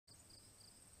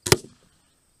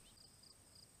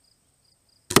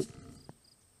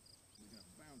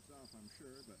I'm sure,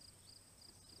 but...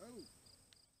 Oh!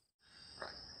 Right.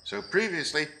 So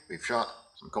previously, we've shot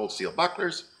some cold steel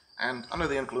bucklers, and under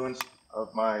the influence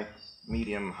of my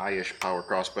medium high-ish power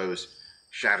crossbows,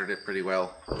 shattered it pretty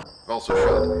well. I've also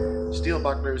shot steel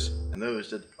bucklers, and those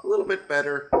did a little bit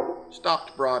better.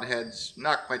 Stopped broadheads,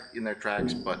 not quite in their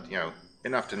tracks, but you know,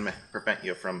 enough to prevent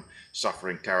you from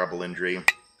suffering terrible injury.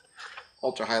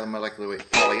 Ultra high molecular weight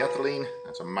polyethylene,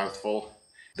 that's a mouthful.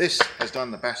 This has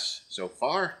done the best so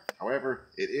far. However,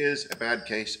 it is a bad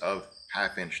case of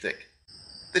half-inch thick.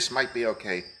 This might be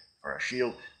okay for a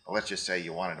shield, but let's just say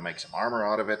you wanted to make some armor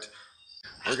out of it.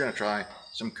 We're going to try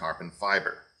some carbon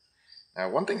fiber. Now,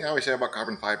 one thing I always say about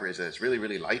carbon fiber is that it's really,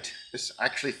 really light. This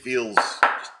actually feels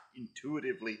just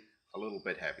intuitively a little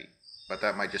bit heavy, but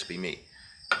that might just be me.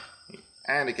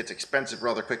 And it gets expensive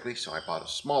rather quickly, so I bought a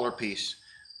smaller piece,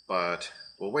 but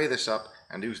we'll weigh this up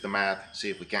and use the math, see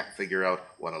if we can't figure out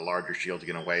what a larger shield is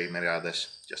going to weigh made out of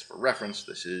this. Just for reference,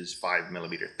 this is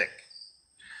 5mm thick.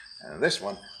 And this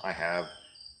one, I have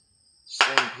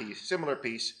similar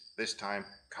piece, this time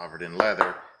covered in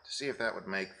leather, to see if that would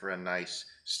make for a nice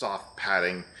soft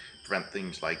padding, prevent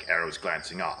things like arrows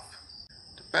glancing off.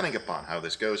 Depending upon how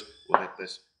this goes, we'll hit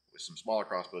this with some smaller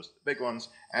crossbows, the big ones,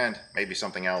 and maybe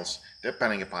something else,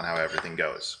 depending upon how everything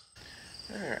goes.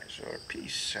 Alright, so our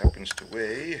piece happens to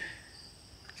weigh...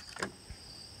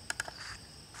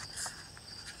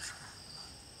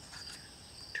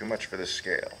 too much for this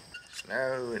scale. So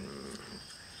now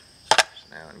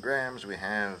in grams we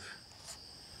have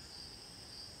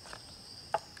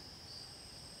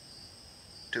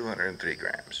 203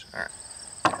 grams. Alright.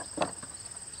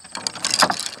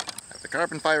 Have the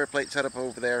carbon fiber plate set up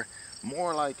over there,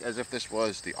 more like as if this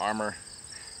was the armor.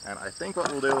 And I think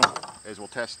what we'll do is we'll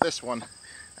test this one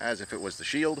as if it was the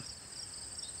shield.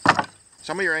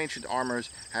 Some of your ancient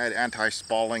armors had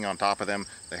anti-spalling on top of them.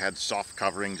 They had soft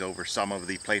coverings over some of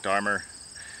the plate armor.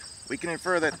 We can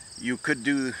infer that you could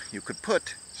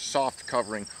put soft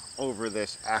covering over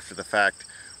this after the fact.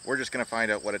 We're just going to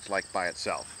find out what it's like by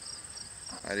itself.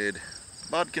 I did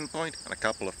bodkin point and a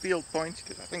couple of field points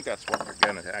because I think that's what you're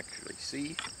going to actually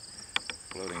see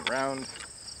floating around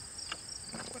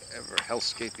in whatever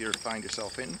hellscape you find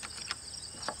yourself in.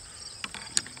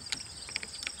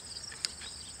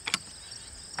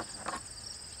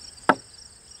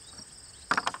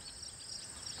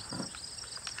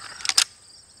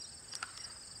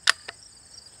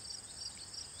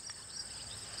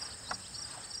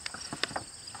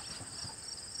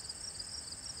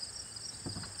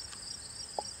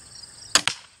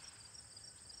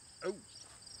 Oh!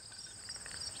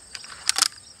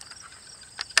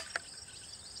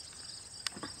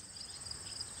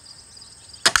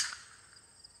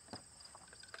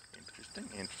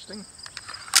 Interesting.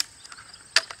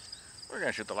 We're going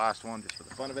to shoot the last one just for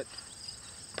the fun of it.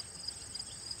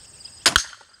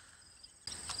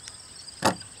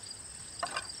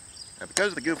 Now, because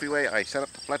of the goofy way I set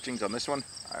up the fletchings on this one,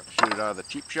 I have to shoot it out of the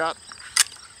cheap shot.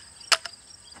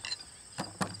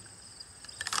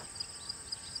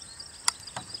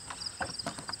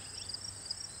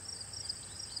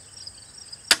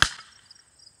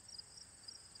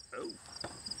 Oh.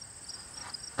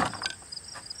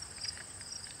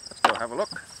 Let's go have a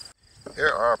look. Here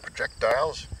are our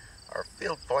projectiles. Our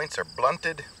field points are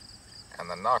blunted and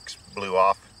the nocks blew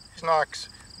off. These nocks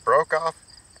broke off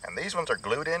and these ones are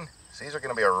glued in. So these are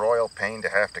going to be a royal pain to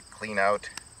have to clean out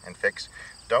and fix.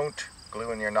 Don't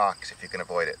glue in your nocks if you can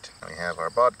avoid it. We have our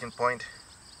bodkin point.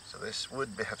 So this would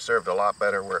have served a lot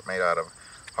better were it made out of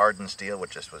hardened steel,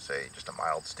 which just was just a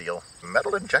mild steel. The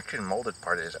metal injection molded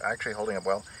part is actually holding up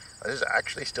well. This is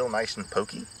actually still nice and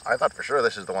pokey. I thought for sure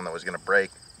this is the one that was going to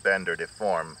break, bend, or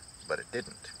deform, but it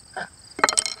didn't. Huh.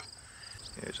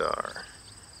 Here's our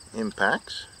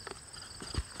impacts.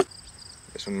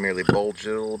 This one merely bulged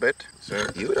it a little bit, so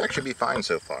you would actually be fine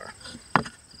so far.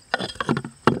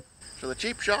 So the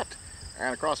cheap shot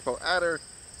and a crossbow adder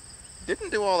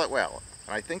didn't do all that well.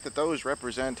 And I think that those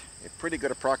represent a pretty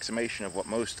good approximation of what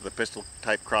most of the pistol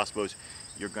type crossbows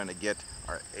you're going to get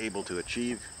are able to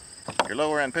achieve. Your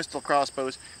lower end pistol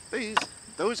crossbows,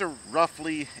 those are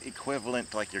roughly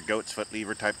equivalent to like your goat's foot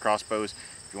lever type crossbows,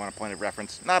 if you want a point of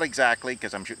reference. Not exactly,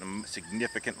 because I'm shooting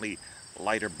significantly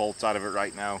lighter bolts out of it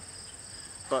right now.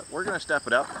 But we're going to step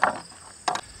it up.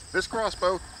 This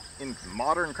crossbow, in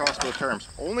modern crossbow terms,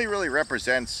 only really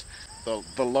represents the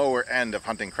lower end of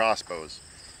hunting crossbows.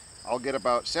 I'll get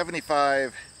about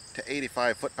 75 to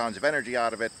 85 foot-pounds of energy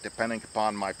out of it, depending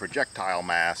upon my projectile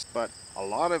mass. But a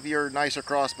lot of your nicer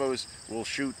crossbows will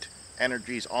shoot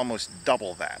energies almost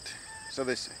double that. So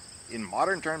this, in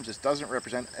modern terms, this doesn't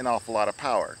represent an awful lot of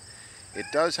power. It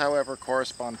does, however,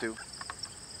 correspond to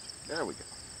There we go.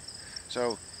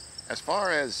 So as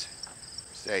far as,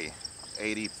 say,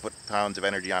 80 foot-pounds of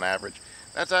energy on average,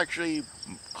 that's actually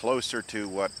closer to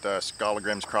what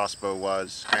Skallagrim's crossbow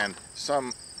was. And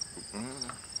some,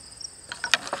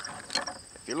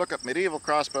 if you look up medieval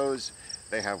crossbows,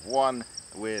 they have one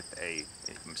with a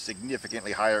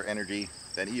significantly higher energy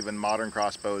than even modern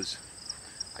crossbows.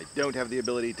 I don't have the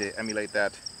ability to emulate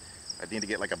that. I need to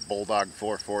get like a Bulldog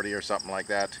 440 or something like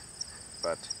that,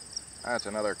 but that's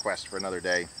another quest for another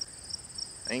day.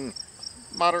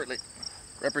 Moderately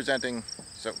representing,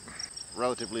 so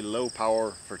relatively low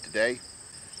power for today.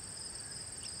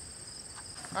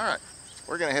 Alright,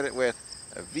 we're going to hit it with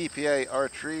a VPA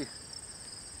Archery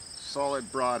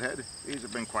solid broadhead. These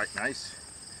have been quite nice.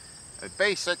 A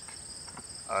basic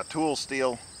tool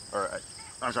steel, or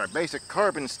I'm sorry, basic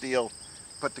carbon steel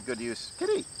put to good use.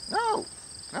 Kitty, no,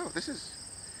 no, this is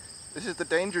the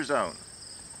danger zone.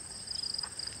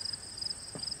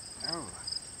 No,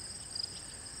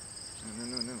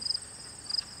 no.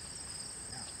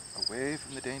 Away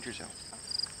from the danger zone.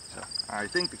 So I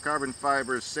think the carbon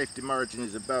fiber's safety margin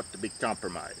is about to be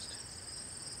compromised.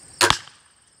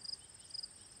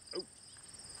 Oh.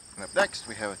 And up next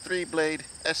we have a 3-blade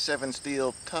S7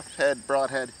 steel tough head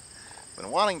broadhead.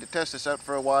 Been wanting to test this out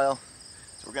for a while,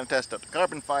 so we're going to test out the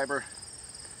carbon fiber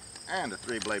and a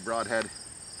 3-blade broadhead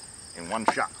in one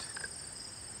shot.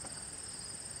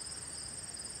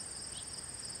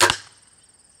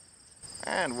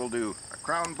 And we'll do a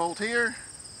crown bolt here,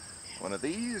 one of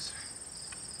these.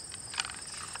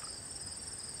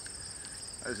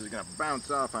 This is going to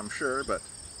bounce off, I'm sure, but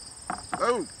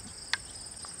oh!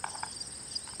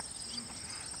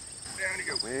 There you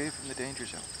go, away from the danger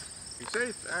zone. Be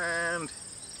safe, and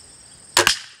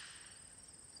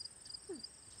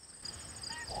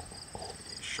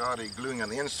shoddy gluing on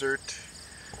the insert,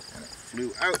 and it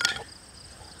flew out.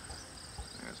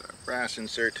 There's our brass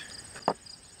insert.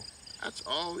 That's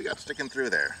all we got sticking through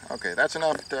there. Okay, that's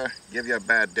enough to give you a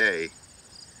bad day.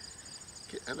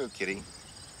 Hello, kitty.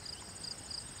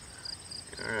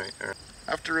 Alright.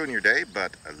 Have to ruin your day,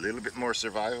 but a little bit more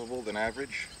survivable than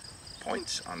average.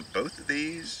 Points on both of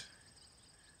these.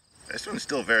 This one's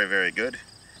still very, very good.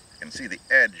 You can see the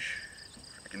edge.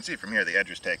 I can see from here the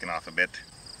edge is taken off a bit.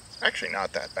 It's actually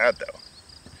not that bad though.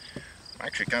 I'm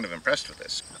actually kind of impressed with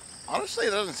this. Honestly,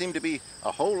 there doesn't seem to be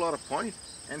a whole lot of point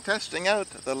in testing out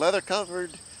the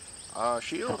leather-covered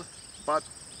shield, but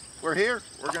we're here.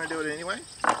 We're going to do it anyway.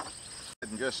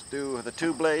 And just do the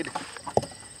 2-blade.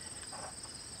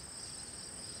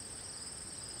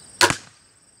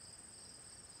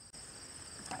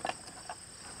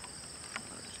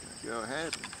 Go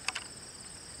ahead.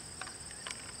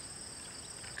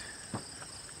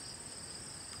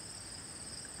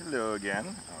 Hello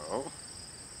again. Oh.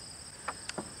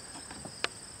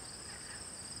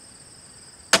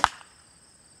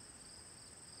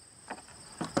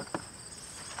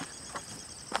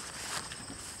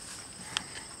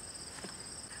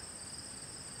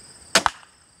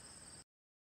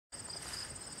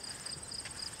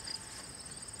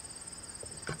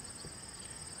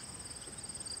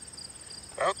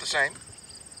 About the same.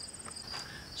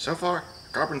 So far,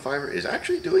 carbon fiber is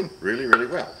actually doing really, really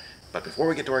well. But before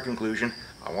we get to our conclusion,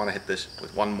 I want to hit this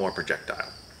with one more projectile.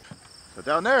 So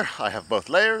down there, I have both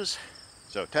layers.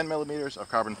 So 10 millimeters of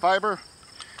carbon fiber.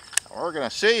 And we're going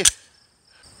to see.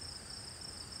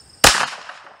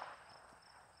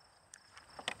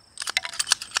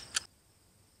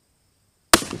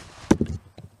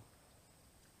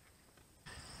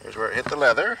 Here's where it hit the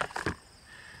leather.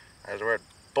 There's where it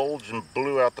bulged and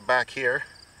blew out the back here.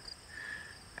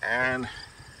 And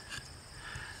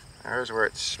there's where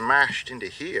it smashed into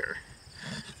here.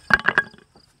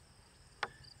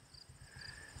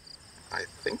 I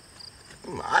think,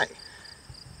 oh my.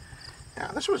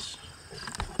 Yeah, this is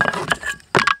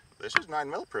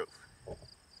 9mm proof.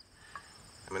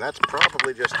 I mean, that's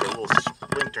probably just a little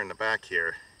splinter in the back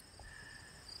here.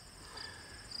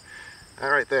 That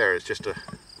right there is just a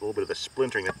little bit of a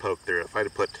splintering that poked through. If I'd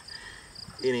have put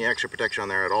any extra protection on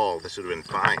there at all, this would have been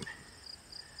fine.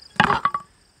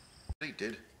 They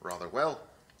did rather well.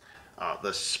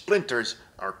 The splinters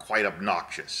are quite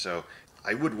obnoxious, so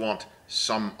I would want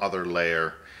some other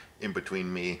layer in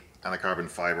between me and the carbon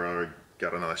fiber. I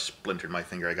got another splinter in my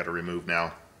finger I got to remove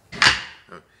now.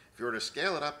 If you were to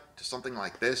scale it up to something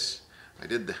like this, I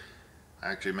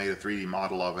actually made a 3D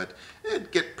model of it.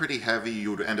 It'd get pretty heavy.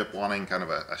 You would end up wanting kind of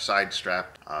a side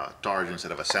strap targe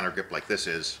instead of a center grip like this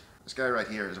is. This guy right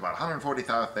here is about 140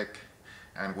 thou thick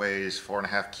and weighs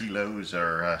 4.5 kilos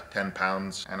or 10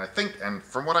 pounds. And I think, and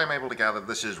from what I'm able to gather,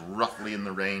 this is roughly in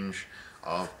the range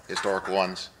of historical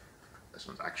ones. This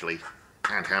one's actually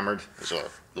hand-hammered. It's a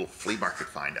little flea market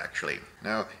find, actually.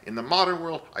 Now, in the modern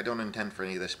world, I don't intend for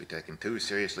any of this to be taken too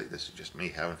seriously. This is just me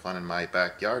having fun in my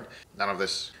backyard. None of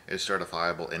this is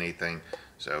certifiable anything,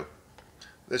 so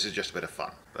this is just a bit of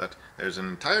fun. But there's an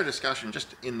entire discussion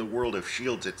just in the world of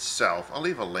shields itself. I'll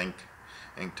leave a link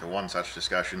to one such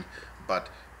discussion, but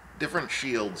different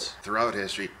shields throughout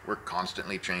history were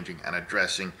constantly changing and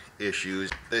addressing issues.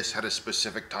 This had a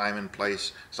specific time and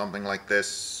place. Something like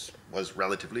this was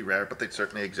relatively rare, but they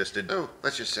certainly existed. So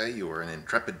let's just say you were an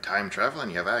intrepid time traveler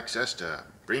and you have access to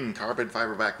bring carbon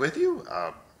fiber back with you.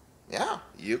 Yeah,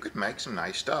 you could make some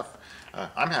nice stuff.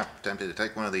 I'm half tempted to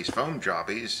take one of these foam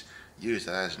jobbies, use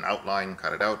that as an outline,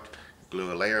 cut it out,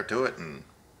 glue a layer to it, and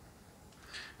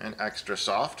extra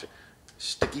soft,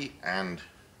 sticky, and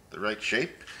the right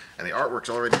shape, and the artwork's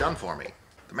already done for me.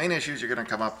 The main issues you're going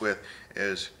to come up with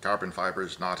is carbon fiber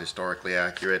is not historically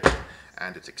accurate,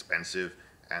 and it's expensive,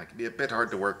 and it can be a bit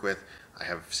hard to work with. I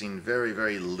have seen very,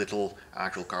 very little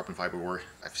actual carbon fiber work.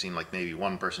 I've seen like maybe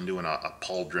one person doing a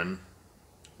pauldron.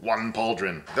 One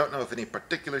pauldron. Don't know if any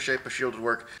particular shape of shield would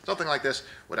work. Something like this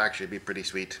would actually be pretty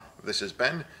sweet. This has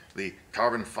been the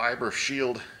carbon fiber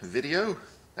shield video.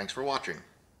 Thanks for watching.